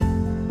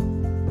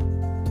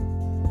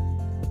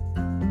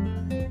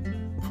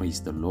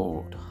Praise the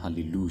Lord.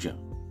 Hallelujah.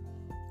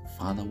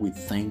 Father, we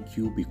thank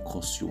you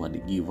because you are the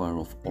giver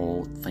of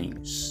all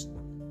things.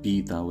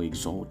 Be thou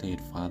exalted,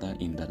 Father,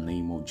 in the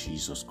name of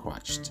Jesus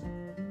Christ.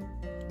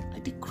 I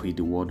decree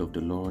the word of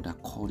the Lord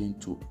according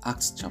to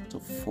Acts chapter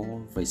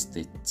 4, verse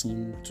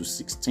 13 to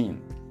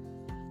 16.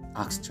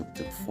 Acts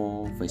chapter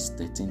 4, verse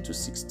 13 to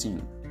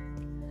 16.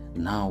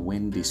 Now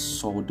when they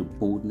saw the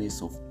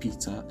boldness of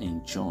Peter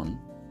and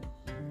John,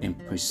 and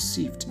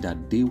perceived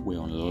that they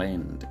were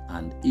unlearned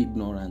and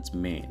ignorant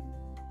men,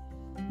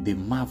 they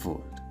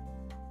marveled,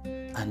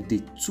 and they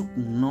took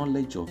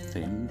knowledge of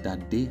them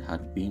that they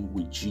had been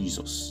with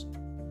Jesus.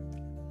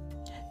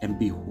 And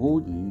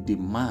beholding the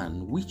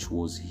man which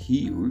was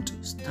healed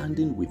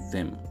standing with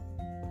them,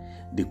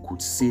 they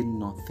could say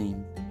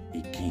nothing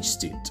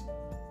against it.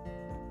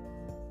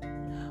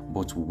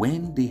 But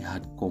when they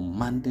had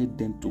commanded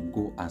them to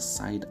go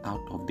aside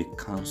out of the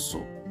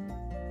council,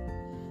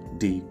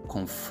 they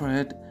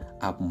conferred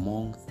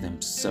among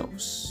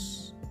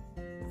themselves.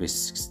 Verse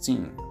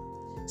 16,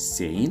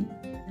 saying,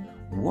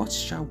 what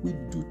shall we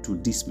do to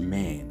this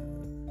man?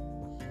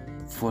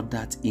 For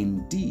that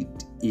indeed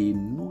a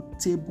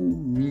notable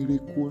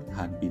miracle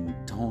had been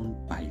done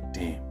by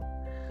them,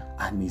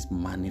 and is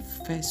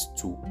manifest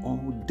to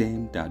all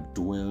them that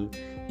dwell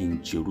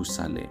in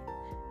Jerusalem,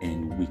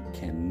 and we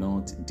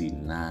cannot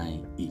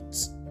deny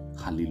it.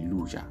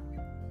 Hallelujah.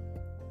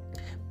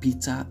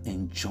 Peter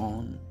and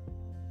John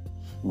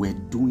were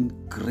doing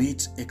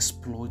great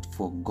exploit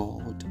for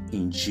God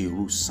in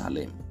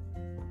Jerusalem.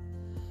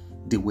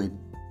 They were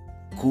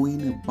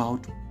going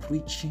about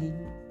preaching,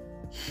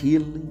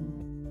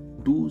 healing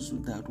those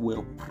that were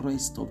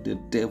oppressed of the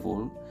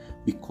devil,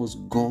 because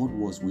God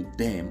was with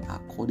them,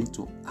 according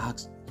to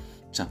Acts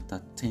chapter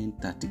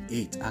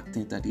 10:38. Acts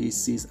 10:38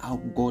 says how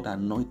God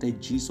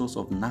anointed Jesus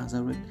of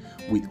Nazareth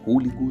with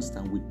Holy Ghost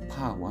and with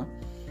power,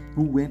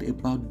 who went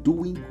about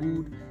doing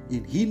good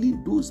and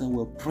healing those that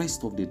were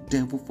oppressed of the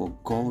devil, for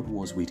God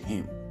was with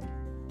him.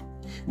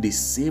 The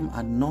same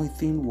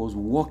anointing was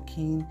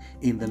working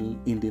in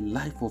the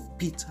life of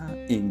Peter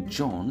and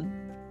John.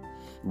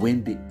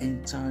 When they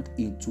entered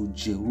into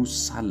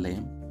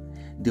Jerusalem,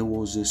 there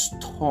was a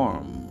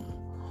storm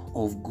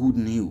of good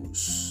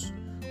news,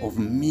 of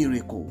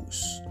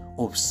miracles,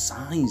 of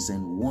signs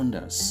and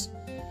wonders.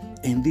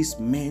 And these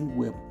men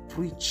were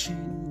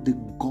preaching the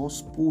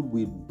gospel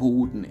with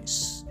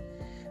boldness.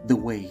 They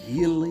were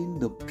healing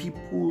the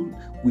people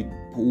with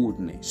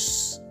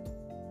boldness.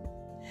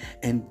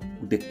 And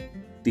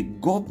the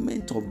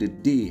government of the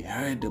day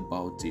heard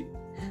about it.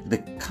 The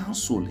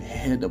council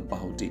heard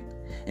about it.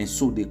 And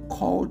so they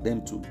called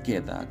them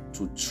together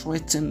to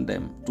threaten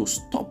them, to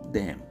stop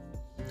them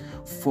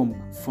from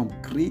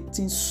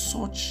creating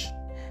such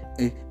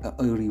a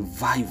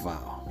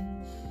revival,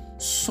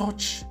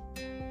 such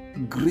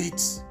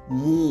great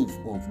move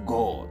of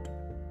God.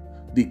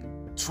 They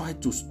tried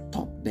to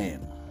stop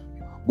them.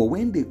 But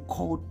when they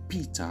called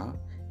Peter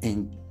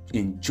and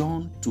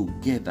John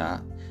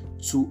together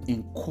to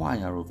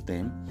inquire of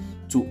them,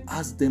 to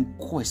ask them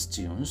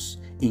questions,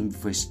 in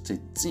verse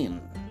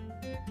 13,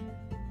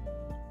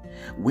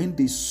 when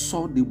they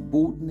saw the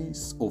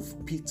boldness of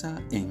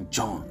Peter and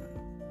John,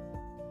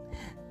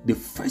 the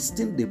first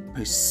thing they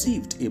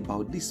perceived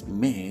about these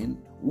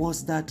men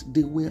was that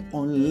they were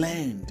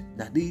unlearned.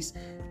 That is,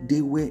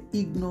 they were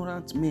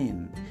ignorant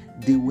men.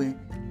 They were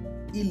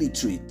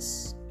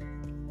illiterates.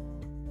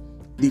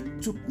 They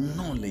took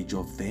knowledge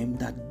of them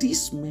that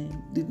these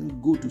men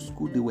didn't go to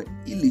school. They were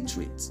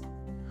illiterate.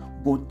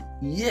 But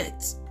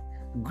yet,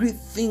 great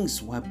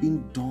things were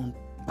being done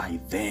by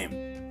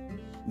them.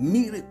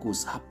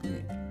 Miracles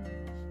happening.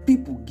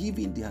 People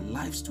giving their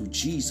lives to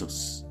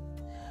Jesus.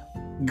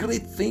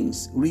 Great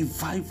things,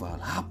 revival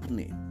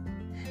happening.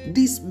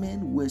 These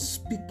men were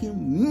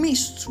speaking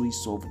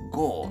mysteries of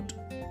God.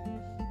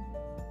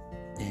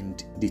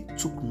 And they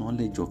took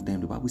knowledge of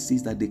them. The Bible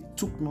says that they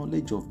took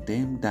knowledge of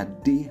them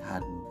that they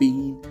had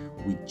been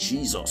with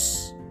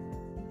Jesus.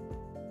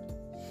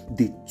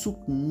 They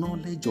took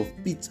knowledge of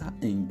Peter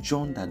and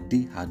John that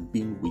they had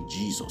been with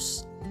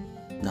Jesus.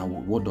 Now,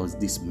 what does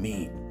this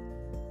mean?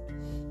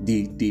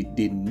 They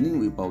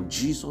knew about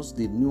Jesus.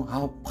 They knew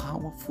how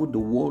powerful the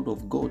word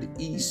of God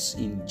is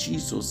in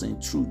Jesus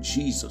and through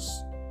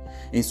Jesus.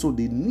 And so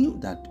they knew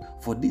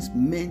that for these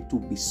men to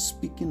be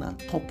speaking and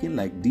talking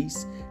like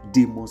this,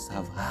 they must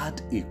have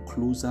had a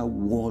closer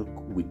walk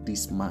with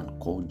this man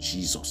called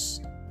Jesus.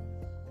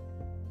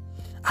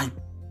 I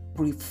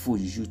pray for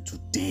you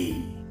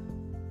today.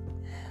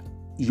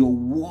 Your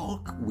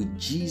walk with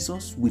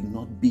Jesus will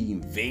not be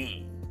in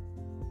vain.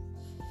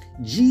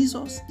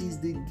 Jesus is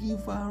the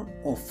giver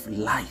of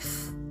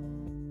life,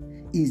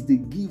 is the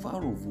giver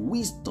of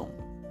wisdom.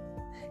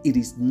 It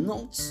is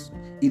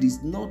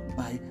not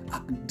by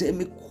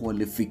academic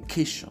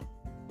qualification.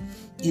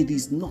 It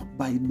is not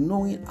by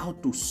knowing how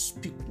to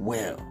speak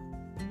well.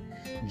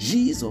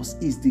 Jesus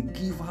is the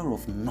giver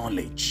of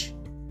knowledge.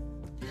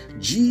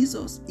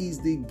 Jesus is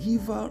the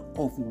giver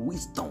of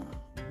wisdom.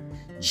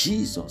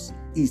 Jesus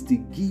is the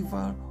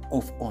giver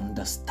of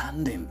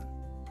understanding.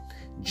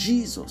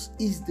 Jesus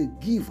is the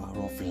giver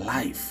of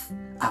life.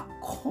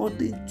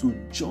 According to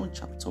John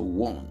chapter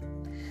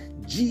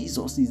 1,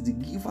 Jesus is the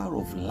giver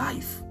of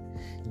life.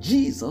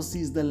 Jesus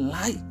is the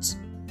light.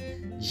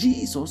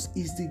 Jesus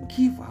is the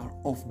giver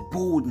of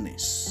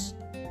boldness.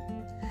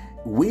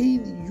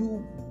 When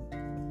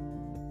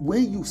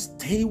you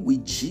stay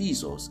with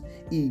Jesus,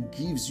 He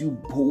gives you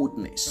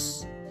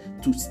boldness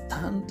to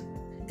stand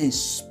and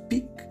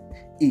speak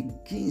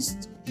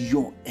against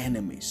your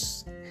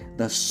enemies.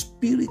 The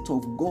Spirit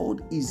of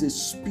God is a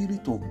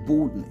spirit of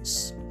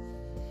boldness.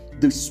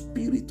 The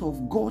Spirit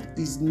of God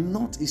is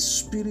not a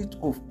spirit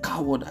of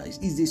cowardice,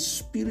 it's a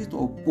spirit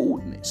of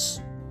boldness.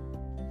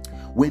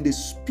 When the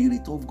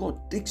Spirit of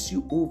God takes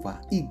you over,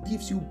 it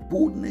gives you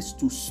boldness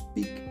to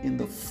speak in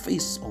the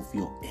face of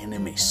your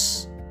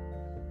enemies.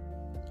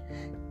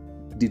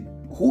 The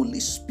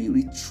Holy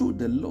Spirit, through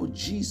the Lord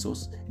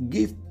Jesus,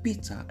 gave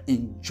Peter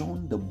and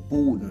John the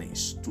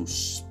boldness to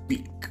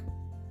speak.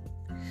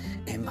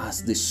 And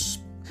as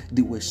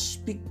they were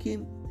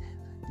speaking,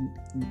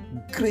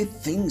 great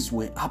things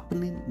were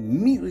happening,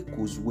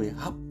 miracles were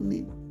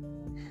happening,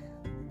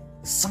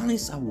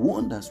 signs and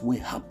wonders were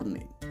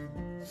happening.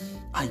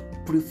 I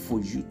pray for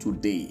you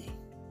today,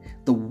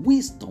 the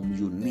wisdom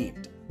you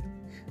need,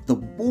 the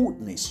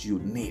boldness you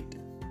need,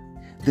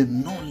 the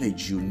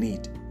knowledge you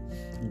need,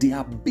 the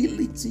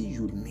ability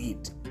you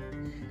need,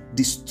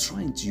 the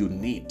strength you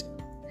need,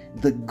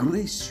 the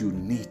grace you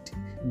need,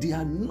 the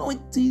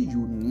anointing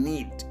you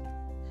need.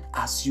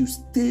 As you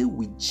stay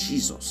with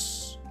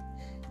Jesus,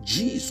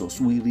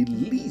 Jesus will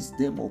release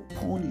them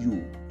upon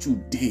you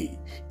today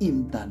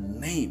in the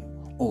name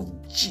of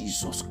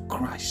Jesus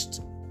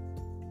Christ.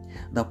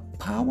 The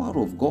power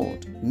of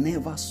God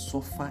never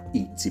suffer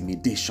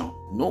intimidation.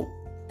 No.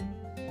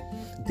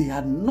 The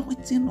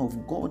anointing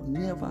of God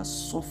never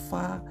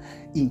suffer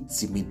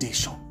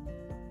intimidation.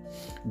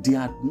 The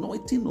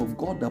anointing of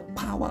God, the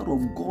power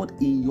of God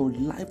in your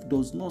life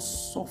does not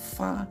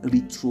suffer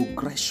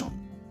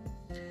retrogression.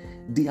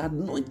 The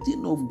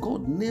anointing of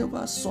God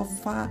never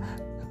suffer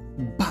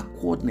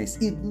backwardness.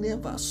 It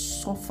never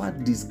suffer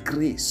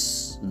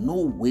disgrace. No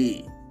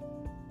way.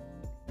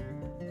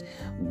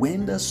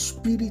 When the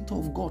Spirit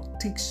of God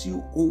takes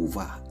you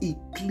over, it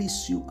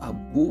places you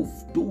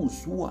above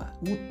those who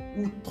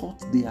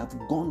thought they have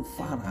gone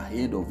far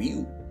ahead of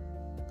you.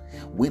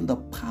 When the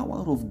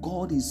power of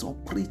God is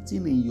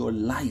operating in your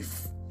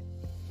life,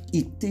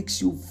 it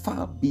takes you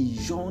far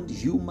beyond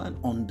human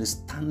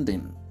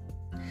understanding.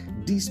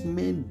 These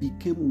men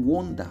became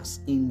wonders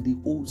in the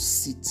old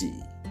city,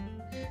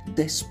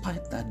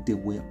 despite that they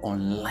were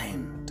on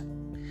land.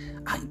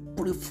 I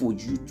pray for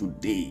you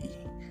today.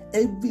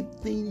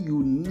 Everything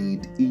you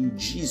need in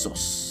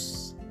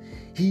Jesus,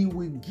 He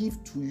will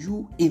give to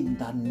you in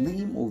the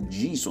name of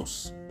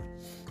Jesus.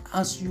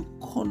 As you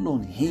call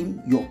on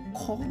Him, your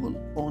call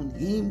on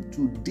Him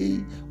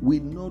today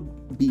will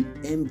not be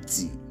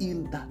empty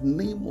in the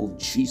name of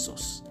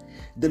Jesus.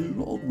 The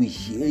Lord will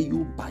hear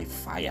you by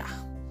fire.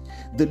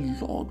 The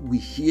Lord will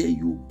hear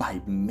you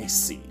by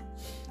mercy.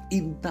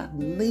 In the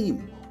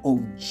name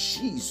of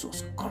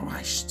Jesus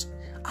Christ,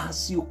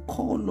 as you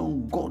call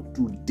on God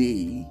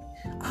today,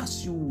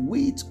 as you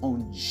wait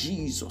on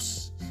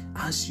Jesus,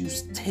 as you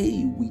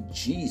stay with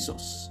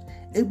Jesus,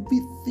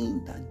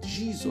 everything that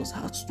Jesus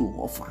has to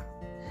offer,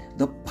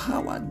 the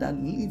power that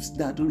lives,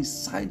 that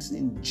resides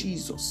in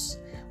Jesus,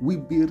 will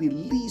be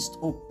released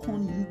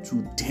upon you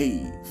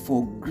today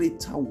for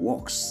greater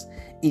works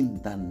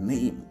in the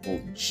name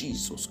of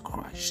Jesus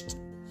Christ.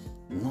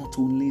 Not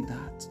only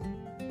that,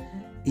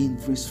 in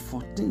verse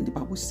 14, the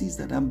Bible says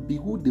that, and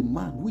behold, the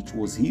man which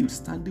was healed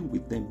standing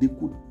with them,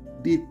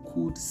 they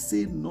could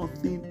say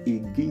nothing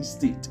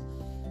against it.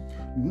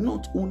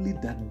 Not only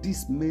that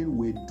these men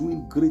were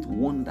doing great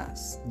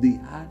wonders, they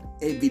had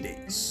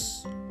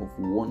evidence of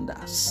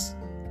wonders.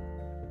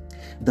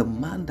 The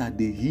man that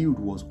they healed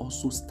was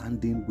also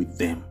standing with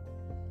them,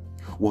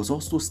 was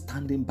also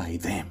standing by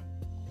them.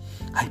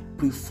 I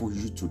pray for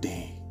you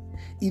today,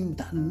 in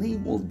the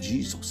name of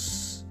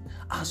Jesus,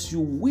 as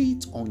you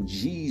wait on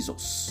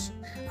Jesus,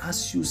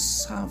 as you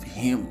serve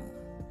Him,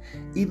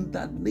 in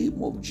the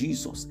name of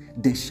Jesus,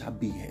 there shall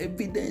be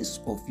evidence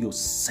of your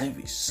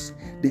service.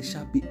 There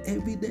shall be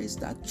evidence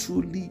that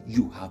truly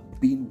you have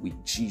been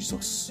with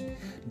Jesus.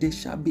 There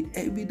shall be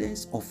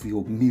evidence of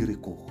your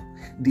miracle.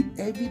 The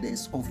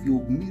evidence of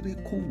your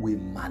miracle will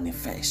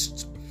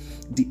manifest.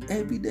 The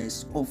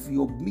evidence of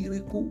your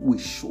miracle will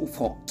show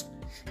forth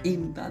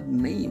in the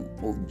name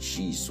of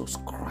Jesus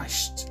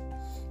Christ.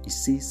 It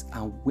says,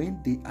 and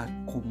when they had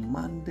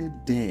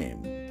commanded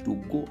them to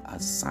go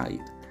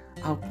aside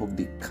out of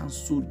the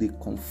council, they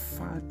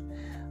conferred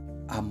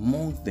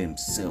among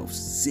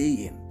themselves,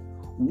 saying,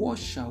 what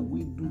shall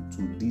we do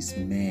to this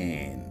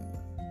man?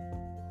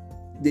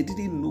 They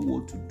didn't know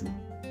what to do,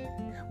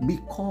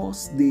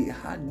 because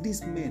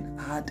these men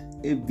had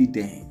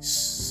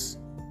evidence.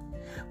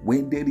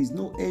 When there is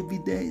no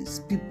evidence,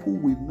 people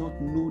will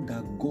not know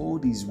that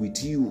God is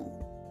with you.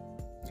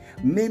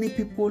 Many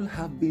people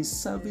have been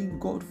serving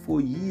God for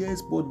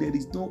years, but there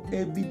is no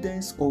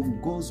evidence of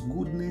God's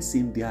goodness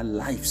in their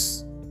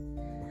lives.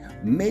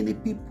 Many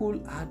people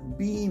have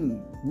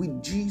been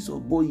with Jesus,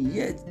 but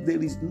yet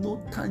there is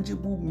no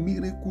tangible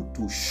miracle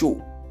to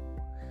show.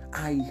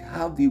 I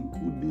have a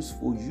good news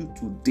for you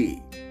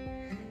today.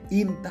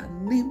 In the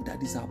name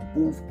that is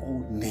above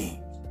all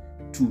names,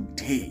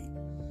 today,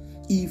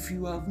 if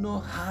you have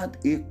not had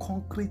a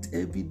concrete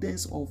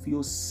evidence of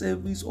your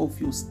service, of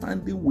your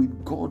standing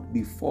with God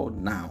before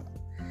now,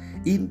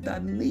 in the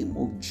name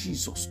of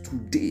Jesus,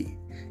 today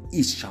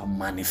it shall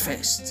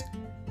manifest.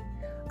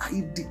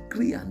 I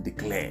decree and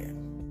declare,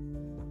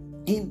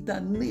 in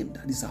the name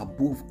that is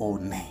above all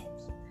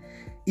names,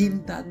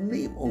 in the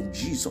name of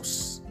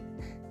Jesus,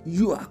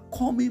 you are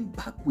coming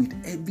back with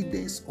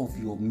evidence of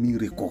your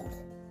miracle.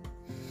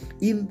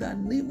 In the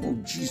name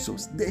of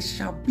Jesus, there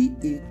shall be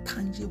a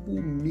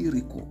tangible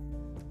miracle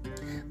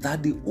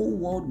that the whole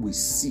world will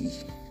see,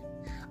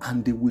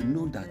 and they will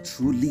know that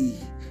truly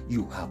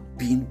you have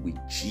been with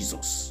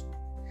Jesus.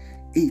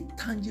 A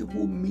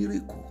tangible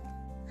miracle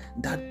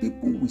that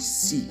people will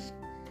see,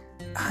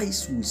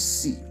 eyes will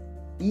see,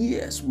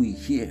 ears will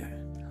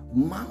hear,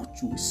 mouth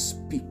will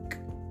speak.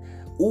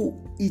 Oh,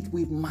 it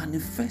will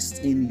manifest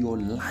in your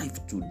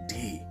life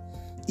today.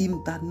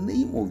 In the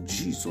name of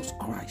Jesus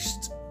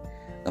Christ.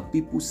 The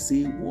people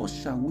say, what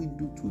shall we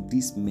do to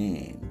this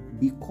man?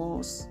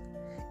 Because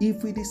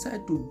if we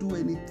decide to do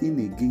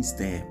anything against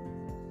them,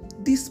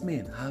 these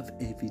men have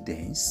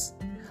evidence,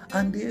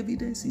 and the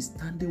evidence is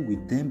standing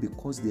with them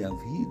because they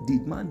have healed. The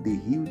man they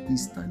healed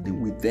is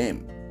standing with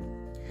them.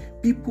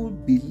 People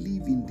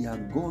believe in their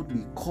God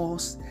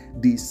because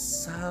they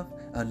serve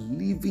a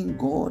living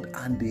God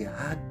and they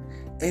had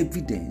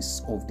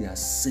evidence of their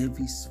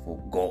service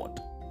for God.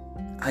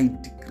 I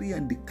decree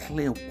and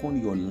declare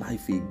upon your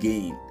life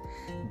again,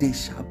 there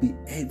shall be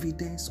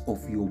evidence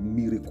of your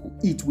miracle.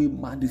 It will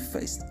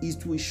manifest.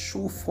 It will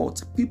show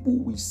forth. People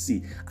will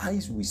see.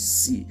 Eyes will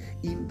see.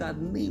 In the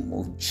name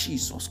of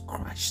Jesus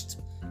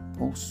Christ.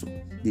 Also,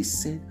 they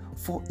said,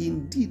 for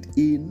indeed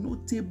a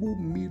notable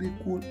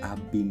miracle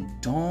have been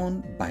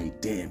done by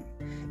them.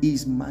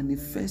 Is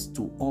manifest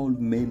to all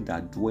men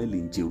that dwell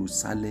in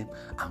Jerusalem,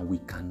 and we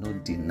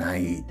cannot deny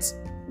it.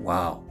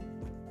 Wow.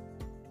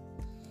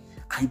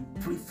 I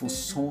pray for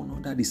someone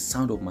under the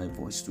sound of my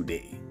voice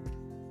today.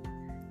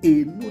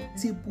 A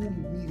notable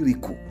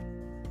miracle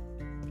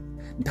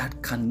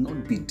that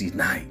cannot be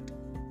denied.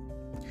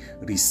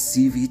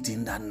 Receive it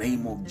in the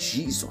name of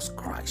Jesus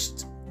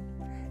Christ.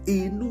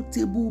 A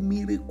notable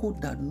miracle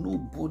that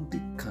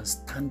nobody can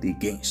stand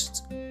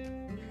against.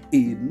 A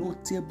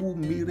notable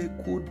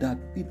miracle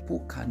that people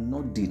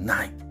cannot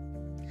deny.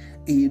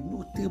 A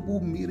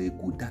notable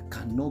miracle that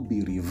cannot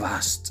be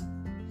reversed.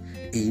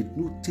 A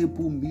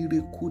notable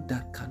miracle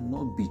that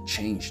cannot be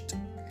changed.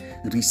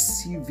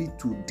 Receive it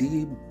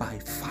today by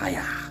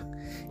fire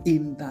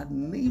in the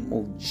name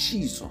of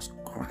Jesus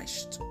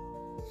Christ.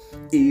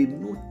 A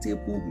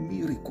notable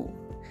miracle.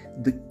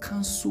 The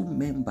council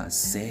members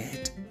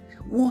said,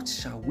 what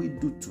shall we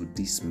do to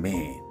this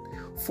man?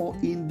 For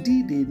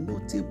indeed a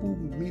notable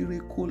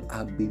miracle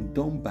have been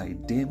done by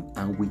them,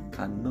 and we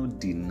cannot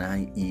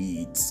deny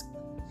it.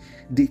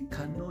 They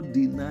cannot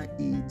deny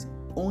it.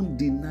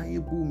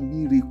 Undeniable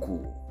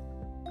miracle.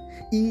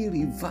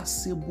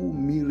 Irreversible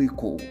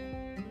miracle.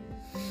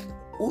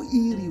 Oh,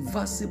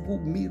 irreversible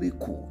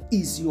miracle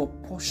is your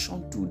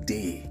portion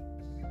today.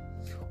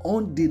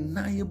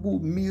 Undeniable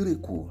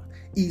miracle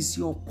is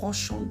your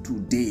portion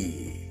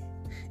today.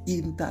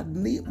 In the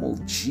name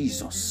of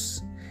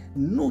Jesus,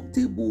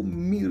 notable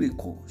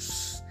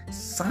miracles,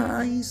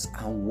 signs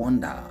and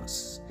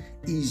wonders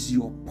is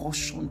your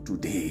portion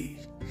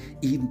today.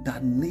 In the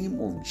name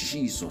of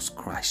Jesus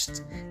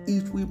Christ,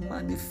 it will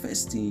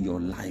manifest in your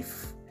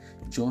life,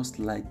 just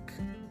like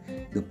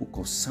the book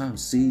of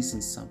Psalms says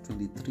in Psalm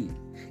 23.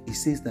 It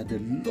says that the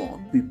Lord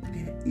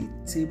prepared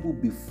a table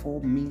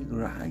before me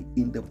right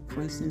in the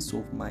presence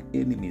of my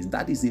enemies.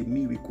 That is a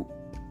miracle.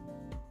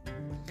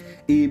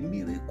 A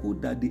miracle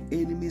that the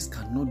enemies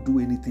cannot do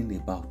anything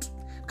about,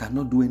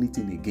 cannot do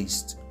anything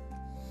against.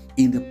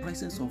 In the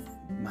presence of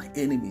my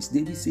enemies,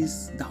 David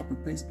says, thou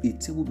prepares a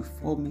table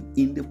before me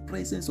in the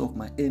presence of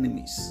my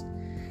enemies.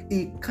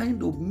 A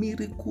kind of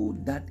miracle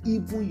that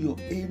even your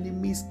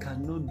enemies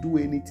cannot do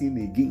anything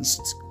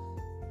against.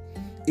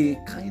 A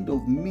kind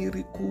of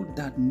miracle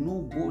that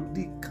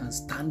nobody can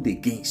stand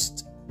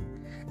against.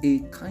 A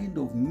kind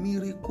of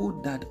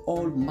miracle that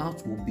all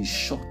mouths will be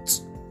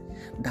shut.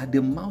 That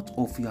the mouth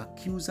of your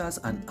accusers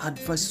and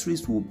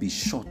adversaries will be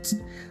shut.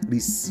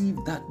 Receive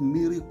that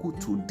miracle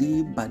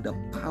today by the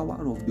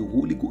power of the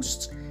Holy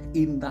Ghost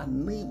in the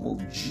name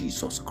of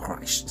Jesus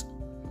Christ.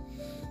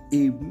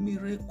 A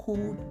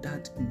miracle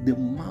that the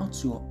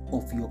mouth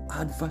of your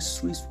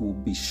adversaries will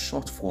be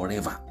shut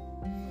forever.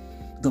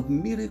 The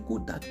miracle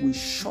that will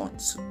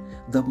shut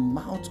the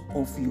mouth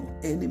of your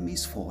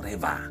enemies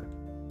forever.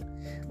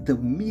 The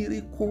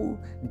miracle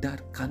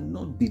that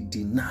cannot be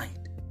denied.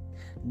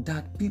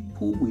 that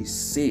people will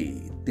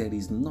say there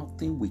is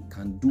nothing we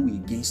can do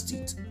against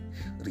it.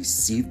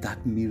 Receive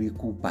that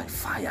miracle by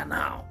fire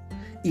now.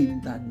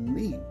 In the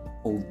name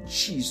of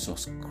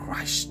Jesus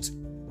Christ,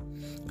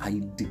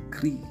 I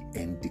decree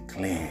and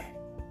declare,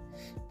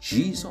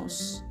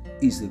 Jesus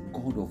is a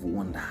God of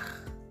wonder.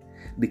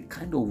 The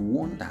kind of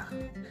wonder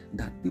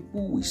that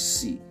people will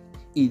see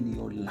in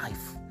your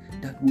life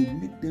that will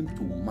make them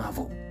to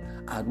marvel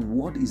at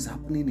what is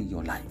happening in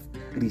your life.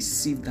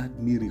 Receive that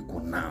miracle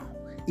now.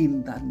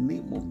 In the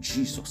name of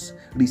Jesus,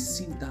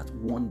 receive that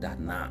wonder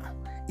now.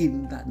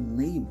 In the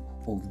name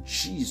of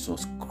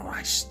Jesus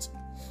Christ,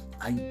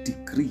 I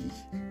decree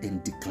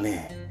and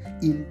declare,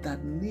 in the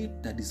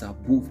name that is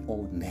above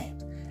all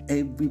names,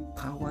 every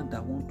power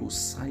that want to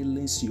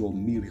silence your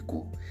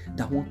miracle,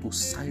 that want to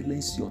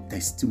silence your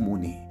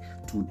testimony,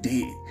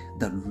 today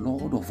the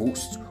Lord of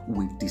hosts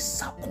will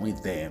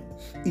disappoint them.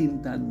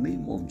 In the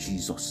name of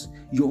Jesus,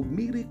 your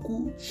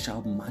miracle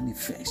shall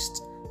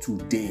manifest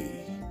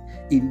today.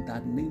 In the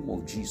name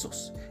of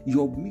Jesus,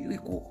 your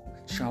miracle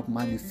shall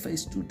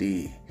manifest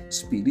today,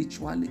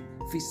 spiritually,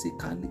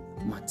 physically,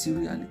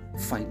 materially,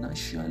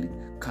 financially,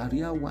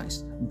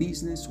 career-wise,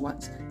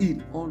 business-wise,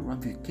 in all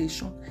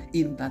ramifications.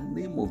 In the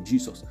name of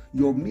Jesus,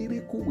 your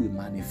miracle will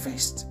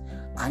manifest.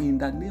 And in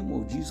the name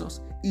of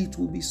Jesus, it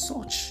will be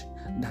such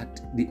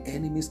that the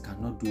enemies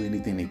cannot do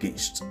anything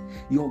against.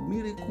 Your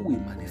miracle will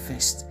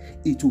manifest.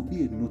 It will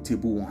be a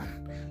notable one.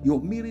 Your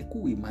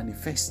miracle will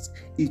manifest.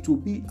 It will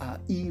be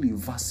an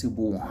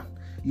irreversible one.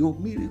 Your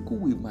miracle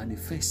will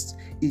manifest.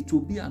 It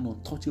will be an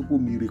untouchable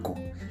miracle.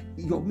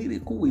 Your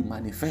miracle will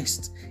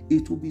manifest.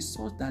 It will be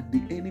such that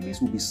the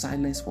enemies will be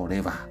silenced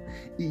forever.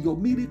 Your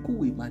miracle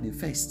will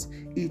manifest.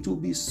 It will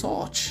be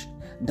such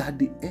that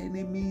the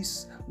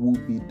enemies will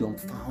be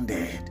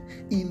dumbfounded.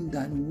 In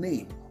the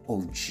name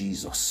of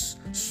Jesus,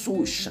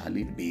 so shall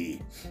it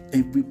be.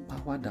 Every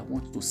power that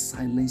wants to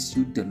silence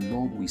you, the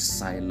Lord will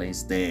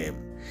silence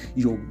them.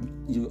 Your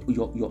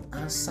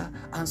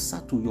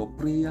answer to your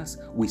prayers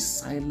will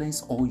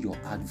silence all your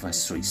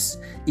adversaries.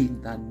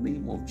 In the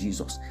name of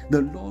Jesus,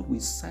 the Lord will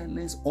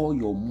silence all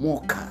your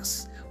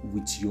mockers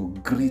with your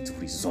great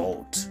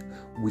result,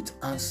 with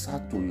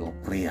answer to your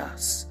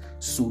prayers.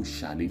 So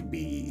shall it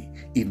be.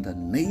 In the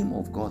name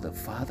of God the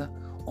Father,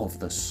 of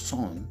the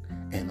Son,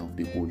 and of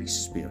the Holy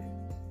Spirit.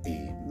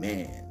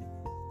 Amen.